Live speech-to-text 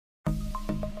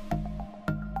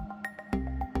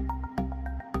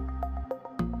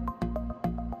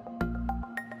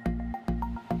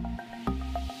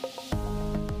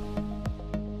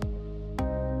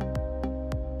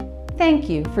Thank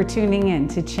you for tuning in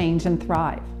to Change and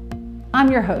Thrive.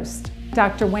 I'm your host,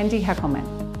 Dr. Wendy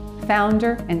Heckelman,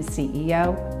 founder and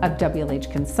CEO of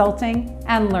WLH Consulting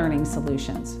and Learning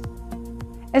Solutions.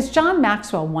 As John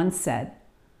Maxwell once said,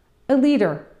 a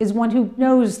leader is one who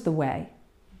knows the way,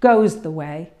 goes the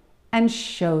way, and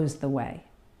shows the way.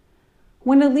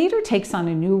 When a leader takes on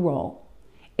a new role,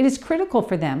 it is critical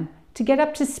for them to get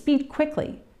up to speed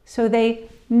quickly so they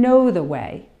know the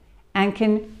way and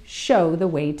can show the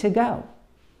way to go.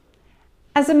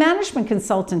 As a management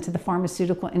consultant to the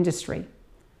pharmaceutical industry,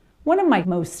 one of my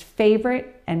most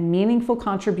favorite and meaningful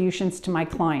contributions to my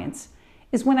clients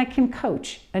is when I can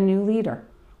coach a new leader.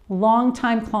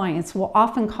 Longtime clients will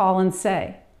often call and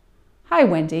say, "Hi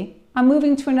Wendy, I'm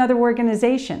moving to another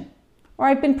organization," or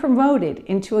 "I've been promoted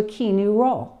into a key new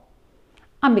role."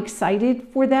 I'm excited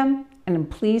for them and I'm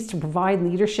pleased to provide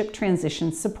leadership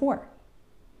transition support.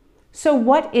 So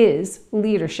what is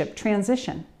leadership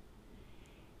transition?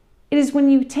 It is when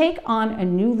you take on a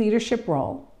new leadership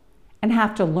role and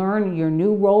have to learn your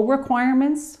new role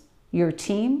requirements, your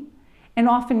team, and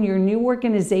often your new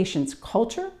organization's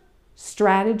culture,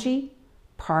 strategy,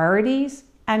 priorities,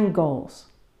 and goals.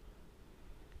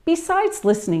 Besides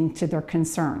listening to their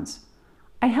concerns,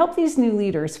 I help these new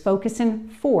leaders focus in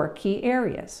 4 key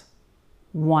areas.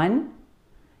 1,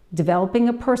 developing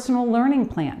a personal learning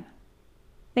plan.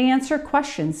 They answer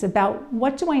questions about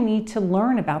what do I need to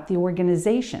learn about the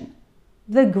organization,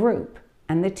 the group,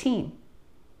 and the team.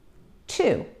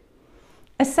 2,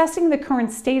 assessing the current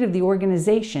state of the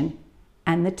organization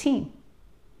and the team.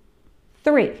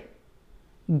 3,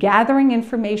 gathering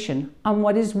information on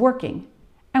what is working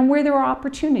and where there are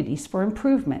opportunities for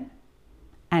improvement.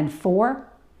 And 4,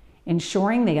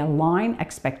 ensuring they align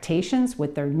expectations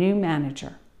with their new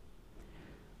manager.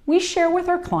 We share with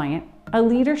our client a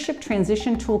leadership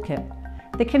transition toolkit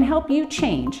that can help you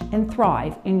change and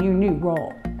thrive in your new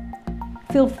role.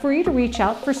 Feel free to reach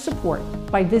out for support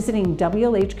by visiting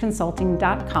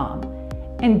WLHconsulting.com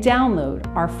and download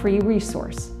our free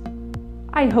resource.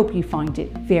 I hope you find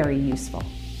it very useful.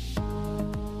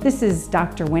 This is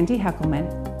Dr. Wendy Heckelman,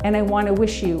 and I want to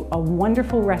wish you a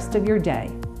wonderful rest of your day,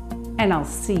 and I'll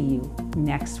see you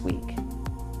next week.